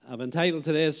I've entitled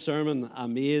today's sermon,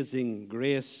 Amazing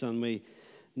Grace, and we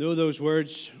know those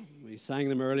words. We sang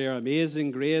them earlier. Amazing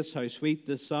grace, how sweet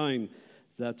the sound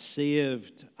that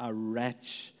saved a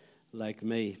wretch like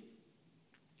me.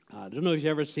 I don't know if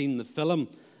you've ever seen the film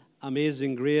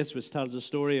Amazing Grace, which tells the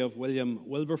story of William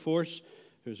Wilberforce,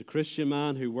 who's a Christian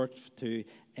man who worked to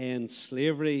end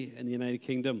slavery in the United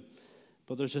Kingdom.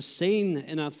 But there's a scene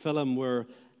in that film where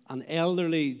an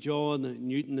elderly John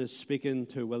Newton is speaking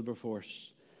to Wilberforce.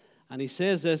 And he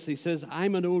says this, he says,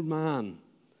 "I'm an old man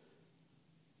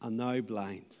and now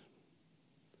blind.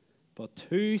 But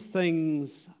two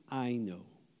things I know.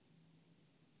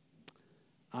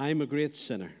 I'm a great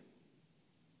sinner,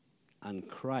 and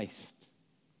Christ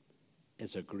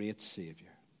is a great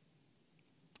Savior."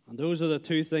 And those are the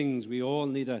two things we all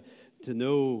need to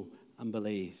know and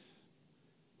believe.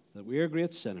 That we are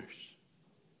great sinners,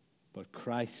 but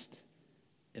Christ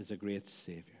is a great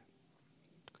Savior.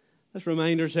 Let's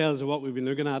remind ourselves of what we've been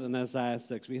looking at in Isaiah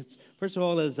 6. First of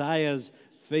all, Isaiah's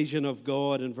vision of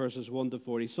God in verses 1 to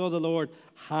 4. He saw the Lord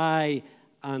high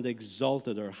and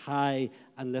exalted, or high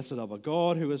and lifted up, a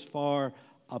God who was far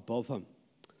above him.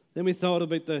 Then we thought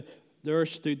about there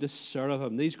stood the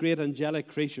seraphim, these great angelic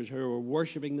creatures who were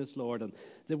worshiping this Lord, and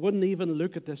they wouldn't even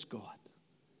look at this God.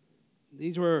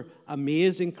 These were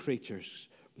amazing creatures,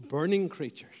 burning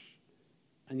creatures,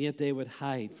 and yet they would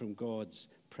hide from God's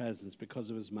presence because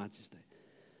of his majesty.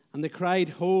 And they cried,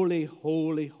 "Holy,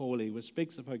 holy, holy," which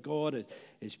speaks of how God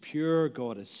is pure,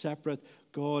 God is separate,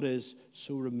 God is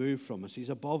so removed from us. He's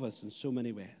above us in so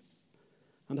many ways.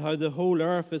 And how the whole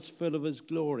earth is full of his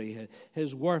glory,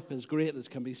 his worth, his greatness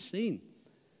can be seen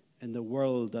in the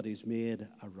world that he's made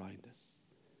around us.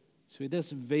 So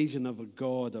this vision of a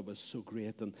God that was so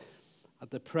great, and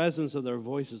at the presence of their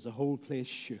voices, the whole place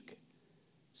shook.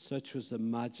 Such was the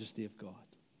majesty of God.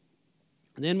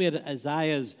 And then we had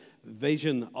Isaiah's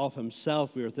vision of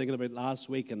himself we were thinking about last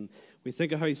week, and we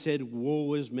think of how he said,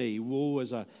 "Woe is me." Woe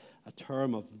is a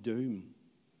term of doom.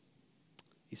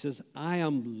 He says, "I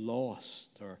am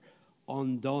lost," or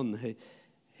undone.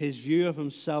 His view of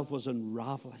himself was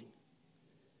unraveling.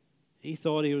 He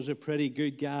thought he was a pretty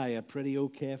good guy, a pretty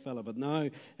okay fellow, but now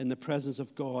in the presence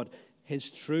of God,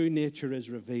 his true nature is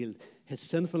revealed. His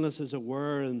sinfulness is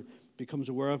aware and becomes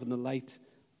aware of in the light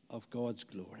of God's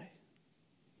glory.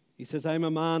 He says, "I'm a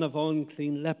man of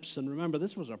unclean lips." And remember,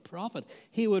 this was a prophet.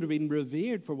 He would have been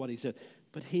revered for what he said.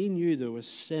 But he knew there was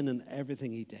sin in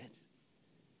everything he did.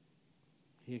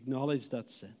 He acknowledged that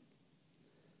sin.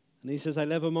 And he says, "I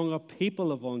live among a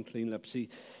people of unclean lips."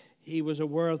 He was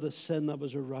aware of the sin that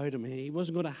was around him. He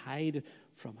wasn't going to hide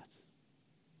from it.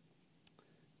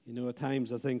 You know, at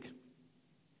times I think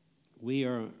we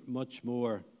are much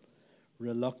more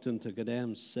reluctant to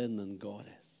condemn sin than God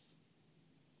is.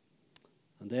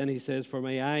 And then he says, "For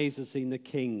my eyes have seen the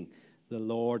King, the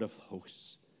Lord of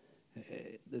hosts."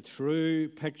 The true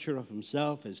picture of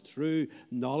himself, his true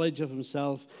knowledge of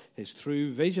himself, his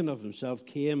true vision of himself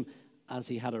came as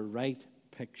he had a right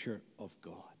picture of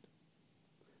God.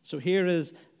 So here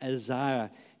is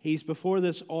Isaiah. He's before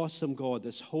this awesome God,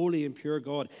 this holy and pure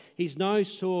God. He's now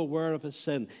so aware of his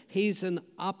sin. He's in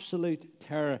absolute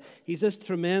terror. He's this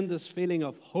tremendous feeling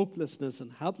of hopelessness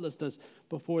and helplessness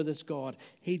before this God.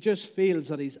 He just feels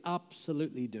that he's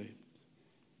absolutely doomed.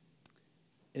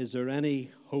 Is there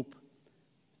any hope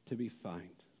to be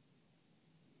found?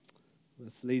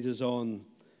 This leads us on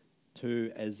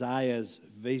to Isaiah's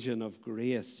vision of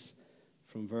grace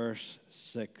from verse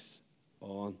 6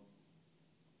 on.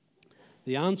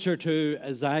 The answer to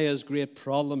Isaiah's great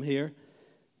problem here,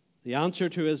 the answer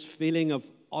to his feeling of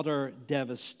utter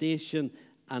devastation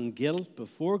and guilt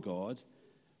before God,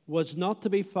 was not to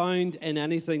be found in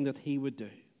anything that he would do.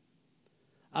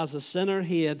 As a sinner,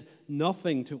 he had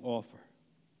nothing to offer.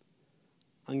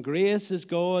 And grace is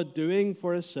God doing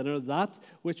for a sinner that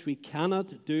which we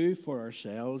cannot do for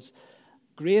ourselves.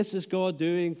 Grace is God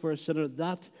doing for a sinner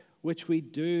that which we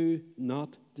do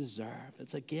not deserve.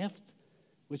 It's a gift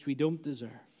which we don't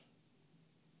deserve.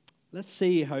 Let's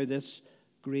see how this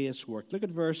grace worked. Look at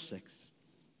verse 6.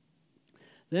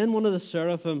 "Then one of the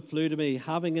seraphim flew to me,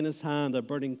 having in his hand a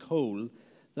burning coal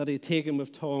that he had taken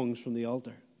with tongs from the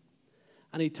altar.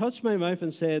 And he touched my mouth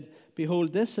and said,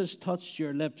 'Behold, this has touched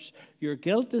your lips. Your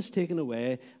guilt is taken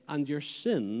away, and your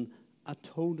sin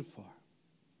atoned for.'"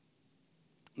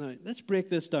 Now, let's break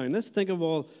this down. Let's think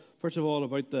first of all,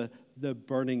 about the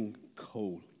burning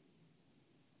coal.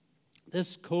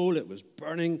 This coal, it was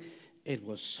burning, it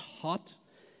was hot.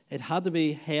 It had to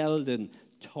be held in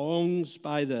tongs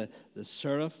by the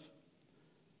seraph.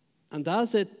 And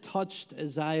as it touched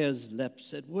Isaiah's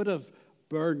lips, it would have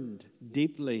burned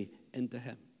deeply into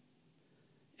him.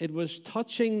 It was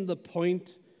touching the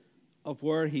point of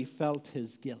where he felt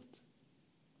his guilt.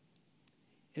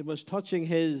 It was touching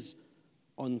his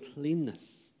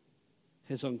uncleanness,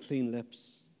 his unclean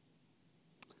lips.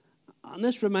 And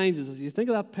this reminds us, as you think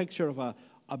of that picture of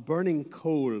a burning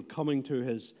coal coming to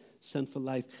his sinful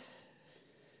life,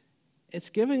 it's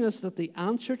giving us that the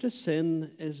answer to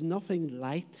sin is nothing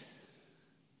light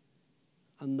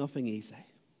and nothing easy.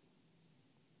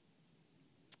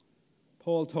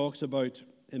 Paul talks about,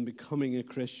 in becoming a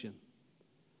Christian,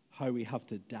 how we have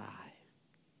to die.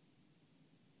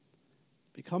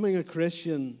 Becoming a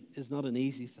Christian is not an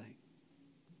easy thing.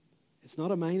 It's not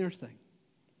a minor thing.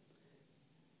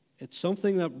 It's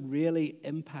something that really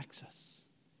impacts us.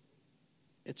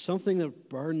 It's something that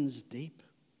burns deep,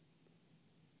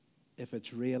 if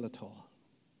it's real at all.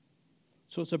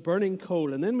 So it's a burning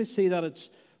coal. And then we see that it's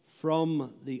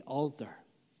from the altar.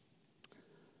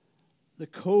 The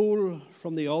coal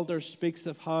from the altar speaks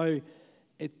of how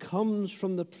it comes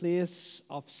from the place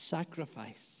of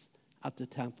sacrifice at the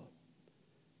temple.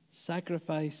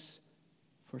 Sacrifice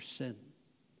for sin.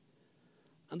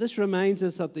 And this reminds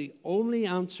us that the only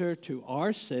answer to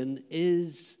our sin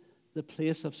is the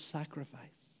place of sacrifice.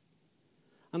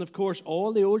 And of course,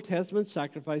 all the Old Testament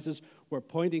sacrifices were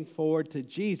pointing forward to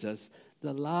Jesus,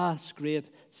 the last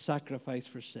great sacrifice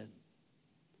for sin.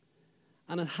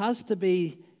 And it has to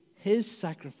be his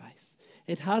sacrifice.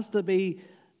 It has to be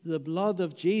the blood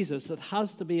of Jesus that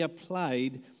has to be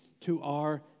applied to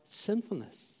our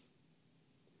sinfulness.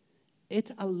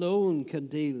 It alone can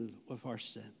deal with our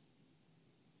sin.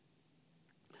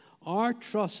 Our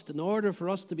trust, in order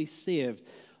for us to be saved,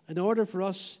 in order for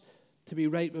us to be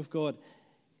right with God,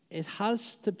 it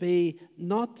has to be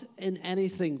not in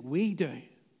anything we do,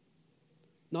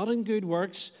 not in good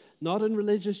works, not in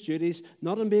religious duties,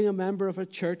 not in being a member of a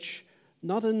church,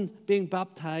 not in being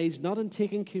baptized, not in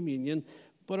taking communion,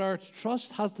 but our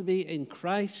trust has to be in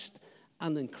Christ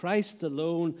and in Christ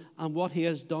alone and what he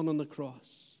has done on the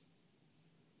cross.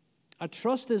 Our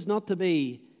trust is not to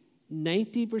be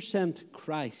 90%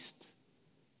 Christ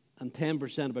and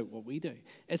 10% about what we do.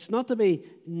 It's not to be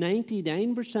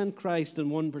 99% Christ and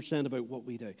 1% about what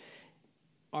we do.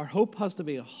 Our hope has to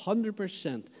be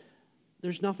 100%.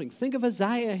 There's nothing. Think of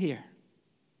Isaiah here.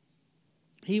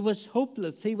 He was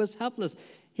hopeless. He was helpless.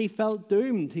 He felt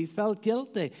doomed. He felt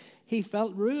guilty. He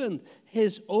felt ruined.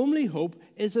 His only hope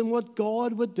is in what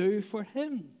God would do for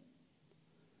him.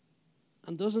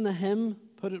 And doesn't the hymn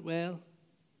put it well?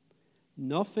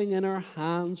 Nothing in our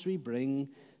hands we bring,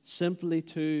 simply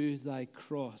to thy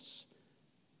cross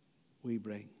we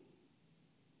bring.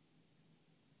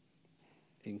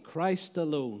 In Christ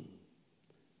alone,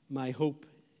 my hope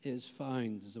is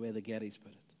found, is the way the Gettys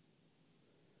put it.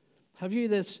 Have you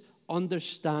this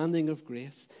understanding of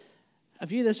grace?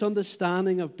 Have you this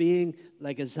understanding of being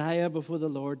like Isaiah before the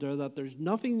Lord there, that there's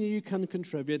nothing you can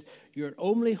contribute? Your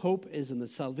only hope is in the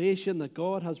salvation that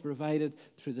God has provided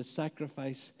through the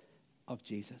sacrifice of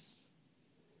Jesus.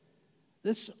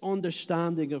 This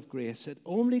understanding of grace, it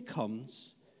only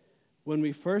comes when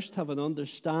we first have an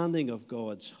understanding of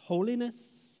God's holiness,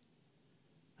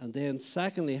 and then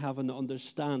secondly have an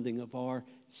understanding of our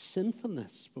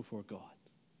sinfulness before God.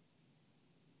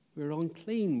 We're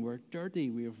unclean, we're dirty,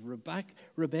 we have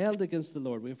rebelled against the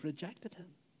Lord, we have rejected him.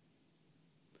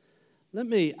 Let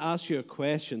me ask you a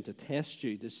question to test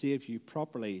you, to see if you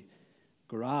properly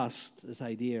grasped this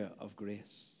idea of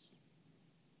grace.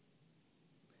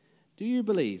 Do you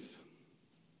believe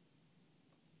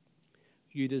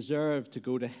you deserve to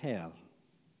go to hell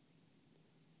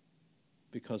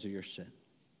because of your sin?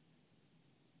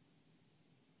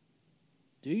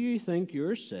 Do you think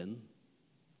your sin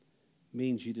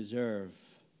means you deserve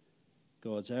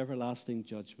God's everlasting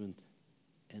judgment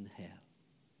in hell?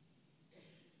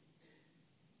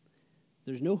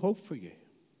 There's no hope for you.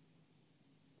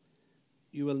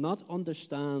 You will not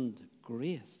understand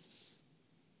grace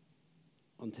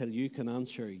until you can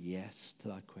answer yes to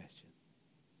that question.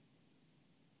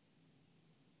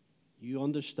 You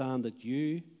understand that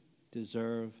you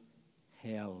deserve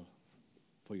hell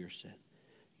for your sin.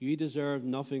 You deserve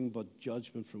nothing but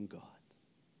judgment from God.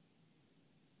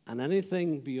 And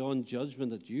anything beyond judgment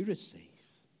that you receive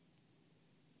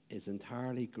is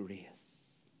entirely grace.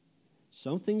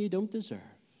 Something you don't deserve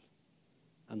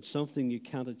and something you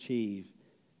can't achieve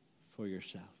for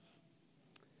yourself.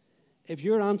 If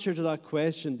your answer to that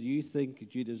question, do you think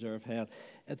that you deserve hell?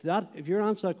 If your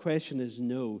answer to that question is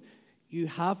no, you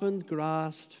haven't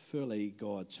grasped fully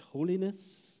God's holiness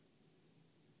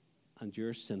and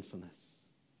your sinfulness.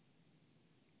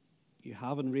 You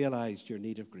haven't realized your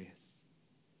need of grace.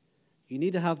 You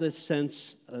need to have this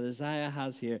sense that Isaiah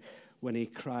has here, when he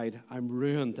cried, I'm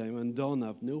ruined, I'm undone,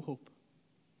 I've no hope.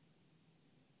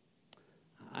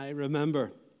 I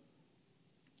remember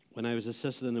when I was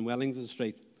assistant in Wellington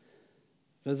Street,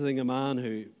 visiting a man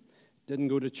who didn't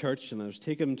go to church, and I was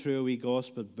taking him through a wee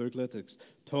gospel booklet,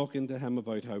 talking to him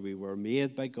about how we were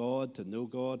made by God to know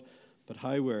God, but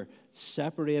how we're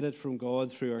separated from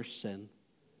God through our sin.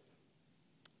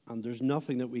 And there's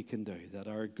nothing that we can do, that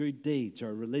our good deeds,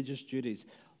 our religious duties,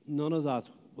 none of that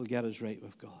will get us right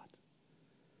with God.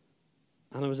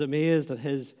 And I was amazed at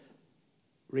his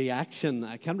reaction.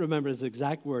 I can't remember his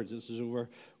exact words. This is over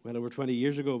 20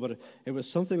 years ago, but it was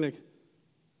something like,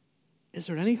 is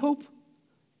there any hope?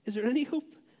 Is there any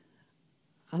hope?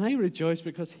 And I rejoiced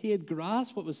because he had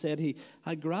grasped what was said. He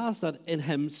had grasped that in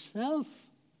himself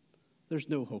there's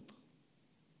no hope.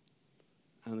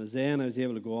 And as then I was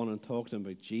able to go on and talk to him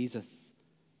about Jesus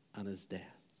and his death.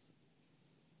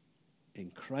 In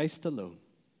Christ alone,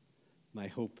 my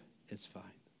hope is found.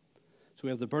 So we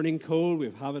have the burning coal,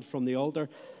 we have it from the altar,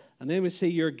 and then we see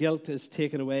your guilt is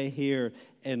taken away here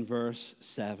in verse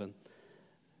 7.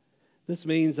 This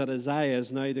means that Isaiah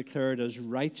is now declared as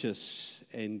righteous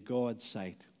in God's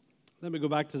sight. Let me go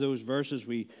back to those verses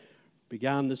we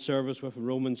began the service with in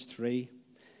Romans 3.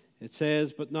 It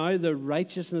says, but now the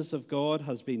righteousness of God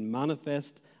has been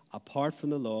manifest apart from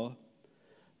the law,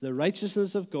 the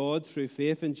righteousness of God through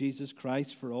faith in Jesus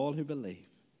Christ for all who believe.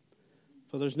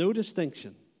 For there's no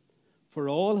distinction, for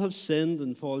all have sinned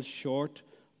and fall short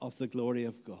of the glory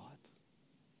of God.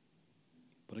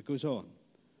 But it goes on.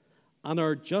 And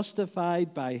are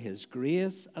justified by his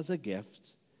grace as a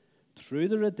gift through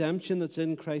the redemption that's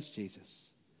in Christ Jesus,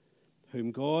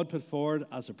 whom God put forward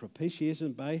as a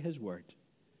propitiation by his word,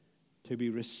 to be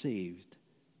received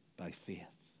by faith.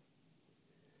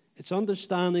 It's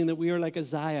understanding that we are like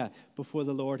Isaiah before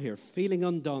the Lord here, feeling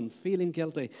undone, feeling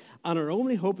guilty. And our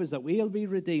only hope is that we'll be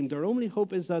redeemed. Our only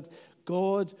hope is that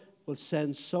God will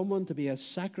send someone to be a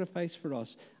sacrifice for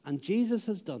us. And Jesus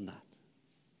has done that.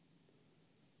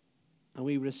 And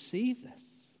we receive this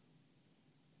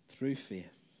through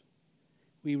faith.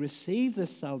 We receive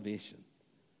this salvation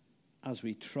as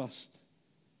we trust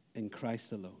in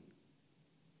Christ alone.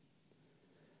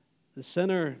 The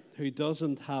sinner who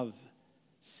doesn't have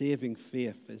saving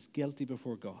faith is guilty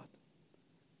before God,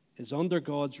 is under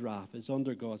God's wrath, is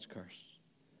under God's curse.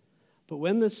 But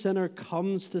when the sinner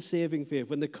comes to saving faith,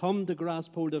 when they come to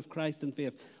grasp hold of Christ in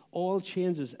faith, all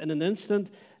changes. In an instant,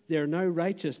 they're now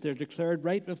righteous. They're declared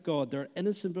right with God. They're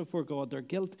innocent before God. Their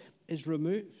guilt is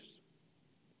removed.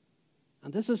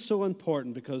 And this is so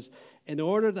important because in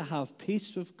order to have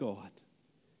peace with God,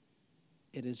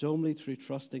 it is only through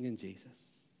trusting in Jesus.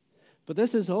 But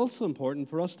this is also important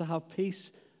for us to have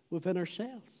peace within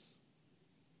ourselves.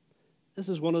 This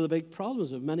is one of the big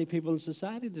problems of many people in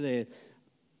society today,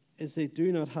 is they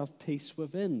do not have peace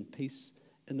within, peace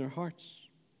in their hearts.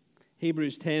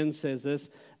 Hebrews 10 says this,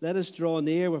 let us draw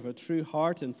near with a true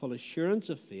heart and full assurance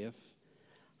of faith,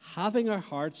 having our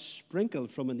hearts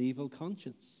sprinkled from an evil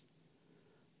conscience.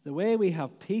 The way we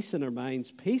have peace in our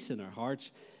minds, peace in our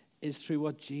hearts, is through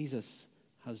what Jesus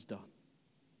has done.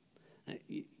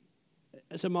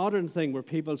 It's a modern thing where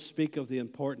people speak of the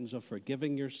importance of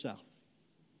forgiving yourself.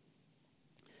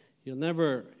 You'll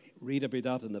never read about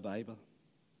that in the Bible.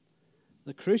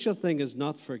 The crucial thing is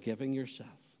not forgiving yourself.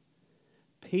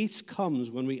 Peace comes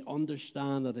when we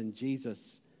understand that in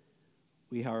Jesus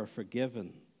we are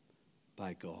forgiven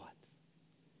by God.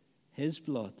 His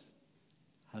blood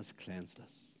has cleansed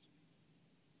us.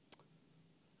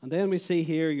 And then we see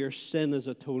here your sin is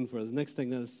atoned for. The next thing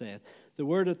that is said. The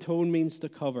word atone means to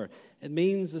cover. It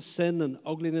means the sin and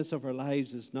ugliness of our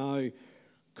lives is now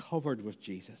covered with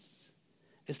Jesus.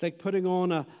 It's like putting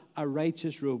on a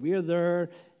righteous robe. We are there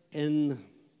in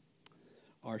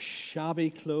our shabby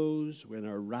clothes, we're in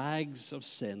our rags of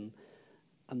sin,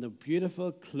 and the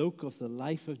beautiful cloak of the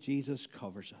life of Jesus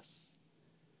covers us.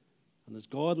 And as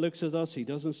God looks at us, he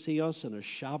doesn't see us in our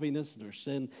shabbiness and our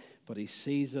sin, but he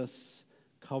sees us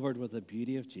covered with the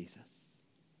beauty of Jesus.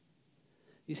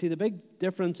 You see, the big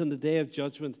difference in the day of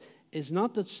judgment is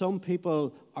not that some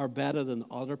people are better than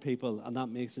other people and that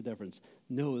makes a difference.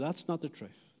 No, that's not the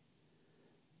truth.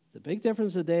 The big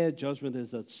difference in the day of judgment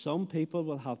is that some people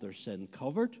will have their sin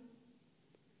covered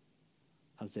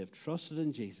as they've trusted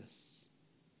in Jesus,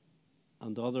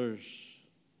 and others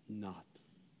not.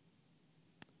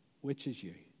 Which is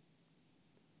you?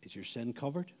 Is your sin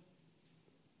covered?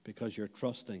 Because you're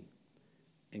trusting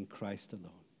in Christ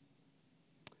alone.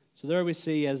 So there we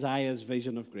see Isaiah's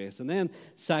vision of grace. And then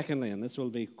secondly, and this will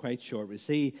be quite short, we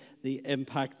see the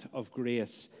impact of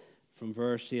grace from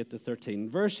verse 8 to 13.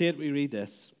 Verse 8 we read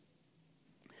this.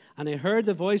 And I heard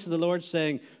the voice of the Lord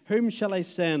saying, Whom shall I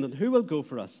send, and who will go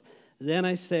for us? Then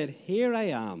I said, Here I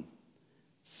am,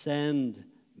 send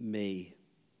me.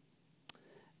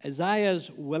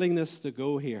 Isaiah's willingness to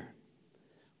go here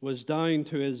was down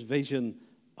to his vision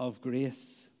of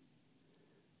grace.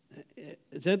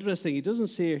 It's interesting, he doesn't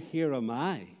say, Here am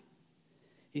I.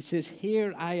 He says,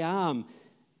 Here I am.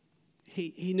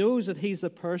 He knows that he's the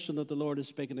person that the Lord is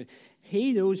speaking to.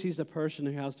 He knows he's the person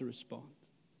who has to respond.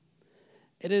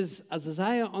 It is as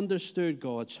Isaiah understood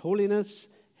God's holiness,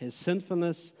 his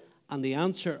sinfulness, and the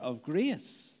answer of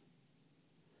grace,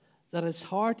 that his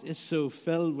heart is so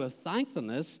filled with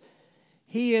thankfulness,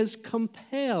 he is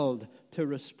compelled to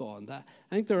respond. I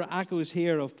think there are echoes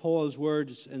here of Paul's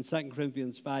words in 2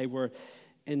 Corinthians 5, where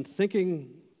in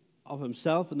thinking of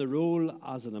himself in the role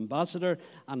as an ambassador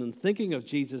and in thinking of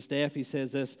Jesus' death, he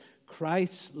says this,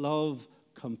 Christ's love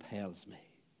compels me.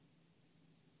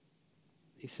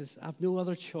 He says, I have no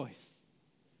other choice.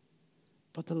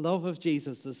 But the love of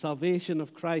Jesus, the salvation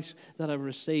of Christ that I've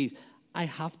received, I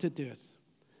have to do it.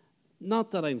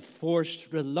 Not that I'm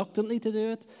forced reluctantly to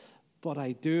do it, but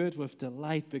I do it with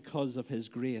delight because of his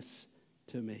grace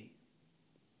to me.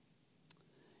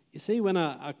 You see, when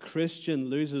a Christian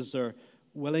loses their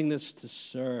willingness to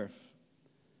serve,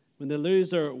 when they lose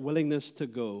their willingness to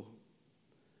go,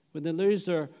 when they lose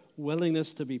their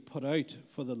willingness to be put out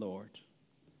for the Lord,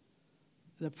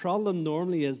 the problem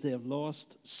normally is they have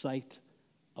lost sight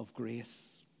of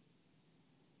grace.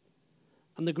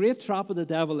 And the great trap of the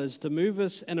devil is to move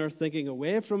us in our thinking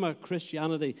away from a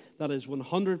Christianity that is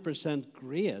 100%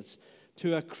 grace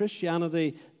to a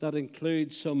Christianity that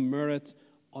includes some merit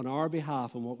on our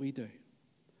behalf in what we do.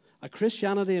 A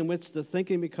Christianity in which the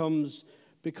thinking becomes,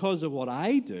 because of what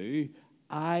I do,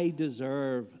 I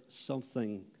deserve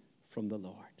something from the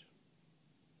Lord.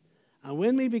 And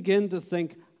when we begin to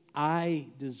think, I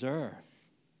deserve,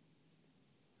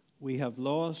 we have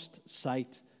lost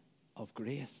sight of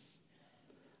grace.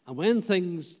 And when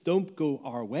things don't go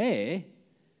our way,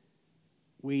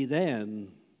 we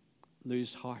then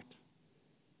lose heart.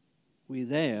 We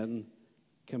then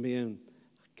can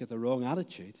get the wrong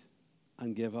attitude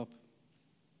and give up.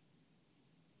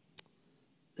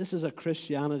 This is a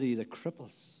Christianity that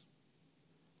cripples.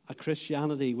 A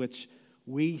Christianity which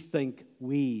we think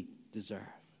we deserve.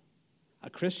 A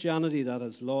Christianity that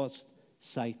has lost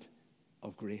sight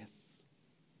of grace.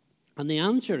 And the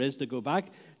answer is to go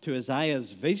back to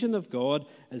Isaiah's vision of God,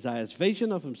 Isaiah's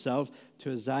vision of himself,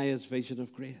 to Isaiah's vision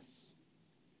of grace.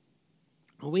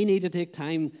 And we need to take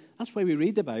time, that's why we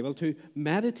read the Bible, to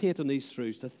meditate on these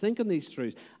truths, to think on these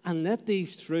truths, and let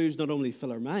these truths not only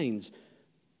fill our minds,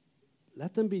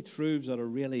 let them be truths that are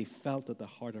really felt at the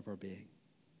heart of our being.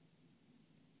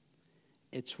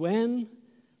 It's when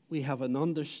we have an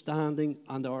understanding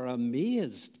and are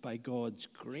amazed by God's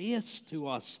grace to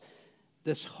us,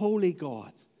 this holy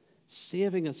God,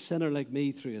 saving a sinner like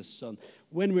me through his Son.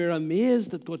 When we're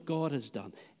amazed at what God has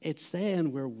done, it's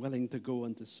then we're willing to go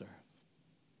and to serve.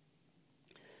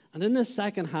 And in the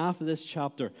second half of this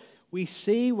chapter, we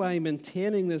see why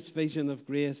maintaining this vision of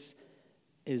grace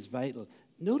is vital.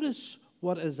 Notice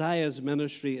what Isaiah's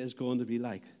ministry is going to be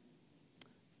like.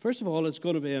 First of all, it's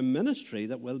going to be a ministry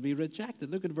that will be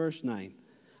rejected. Look at verse 9.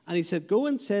 And he said, Go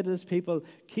and say to this people,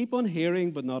 keep on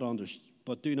hearing but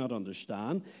do not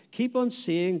understand. Keep on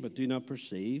seeing but do not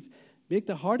perceive. Make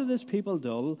the heart of this people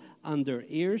dull and their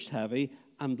ears heavy,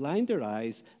 and blind their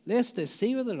eyes, lest they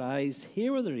see with their eyes,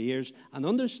 hear with their ears, and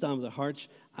understand with their hearts,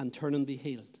 and turn and be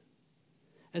healed.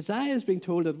 Isaiah is being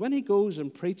told that when he goes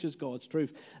and preaches God's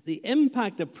truth, the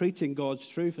impact of preaching God's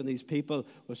truth in these people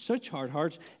with such hard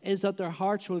hearts is that their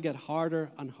hearts will get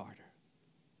harder and harder.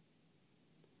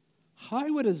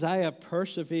 How would Isaiah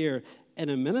persevere in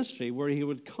a ministry where he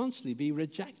would constantly be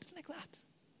rejected like that?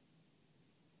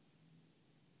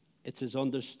 It's his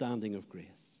understanding of grace.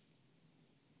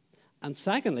 And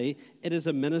secondly, it is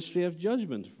a ministry of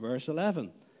judgment. Verse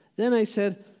 11. Then I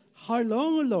said, How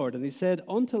long, O Lord? And he said,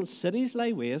 Until cities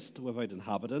lie waste without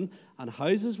inhabitant, and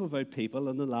houses without people,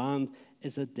 and the land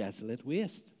is a desolate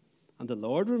waste. And the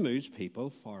Lord removes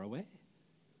people far away.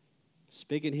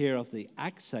 Speaking here of the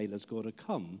exile that's going to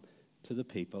come to the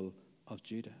people of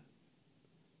Judah.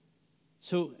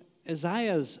 So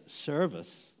Isaiah's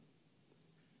service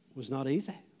was not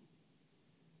easy.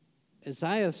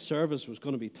 Isaiah's service was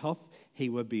going to be tough. He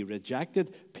would be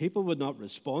rejected. People would not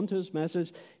respond to his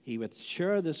message. He would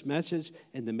share this message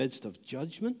in the midst of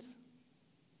judgment.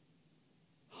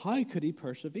 How could he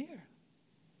persevere?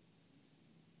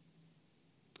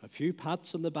 A few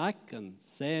pats on the back and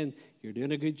saying, You're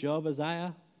doing a good job,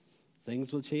 Isaiah.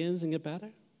 Things will change and get better.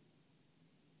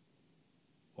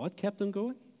 What kept him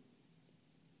going?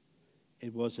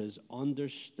 It was his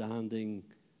understanding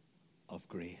of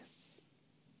grace.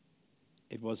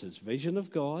 It was his vision of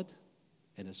God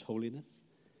in his holiness.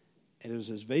 It was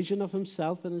his vision of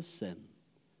himself in his sin,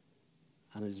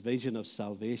 and his vision of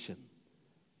salvation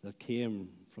that came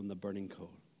from the burning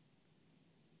coal.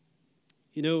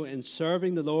 You know, in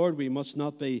serving the Lord, we must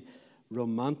not be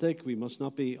romantic. We must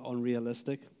not be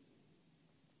unrealistic.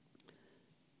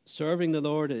 Serving the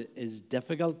Lord is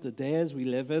difficult. The days we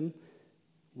live in,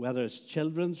 whether it's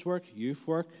children's work, youth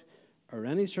work, or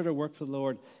any sort of work for the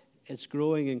Lord, it's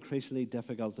growing increasingly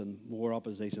difficult and more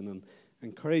opposition. And I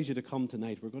encourage you to come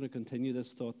tonight. We're going to continue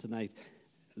this thought tonight,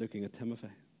 looking at Timothy.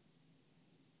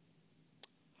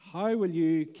 How will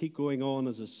you keep going on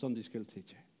as a Sunday school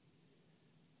teacher?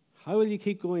 How will you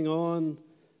keep going on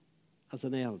as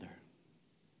an elder?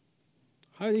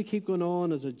 How will you keep going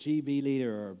on as a GB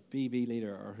leader or BB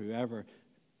leader or whoever,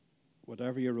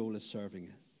 whatever your role is serving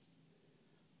is?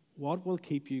 What will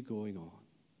keep you going on?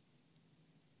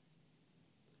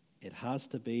 It has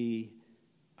to be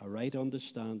a right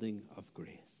understanding of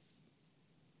grace.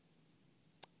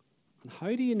 And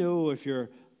how do you know if your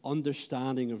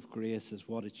understanding of grace is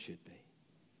what it should be?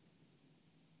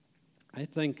 I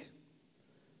think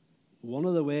one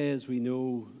of the ways we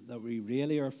know that we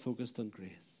really are focused on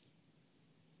grace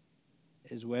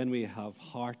is when we have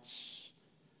hearts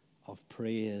of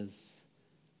praise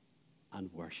and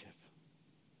worship.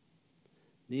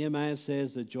 Nehemiah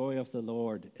says the joy of the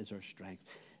Lord is our strength.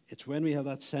 It's when we have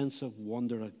that sense of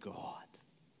wonder at God.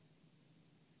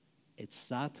 It's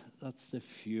that's the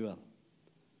fuel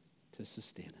to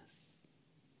sustain us.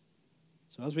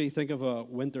 So as we think of a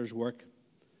winter's work,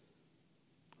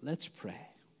 let's pray.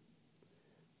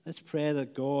 Let's pray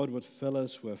that God would fill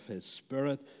us with his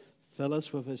Spirit, fill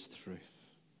us with his truth.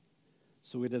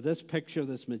 So we have this picture of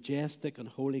this majestic and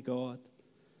holy God,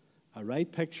 a right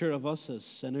picture of us as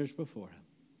sinners before him,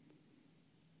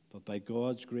 but by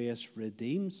God's grace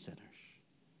redeemed sinners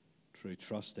through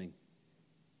trusting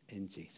in Jesus.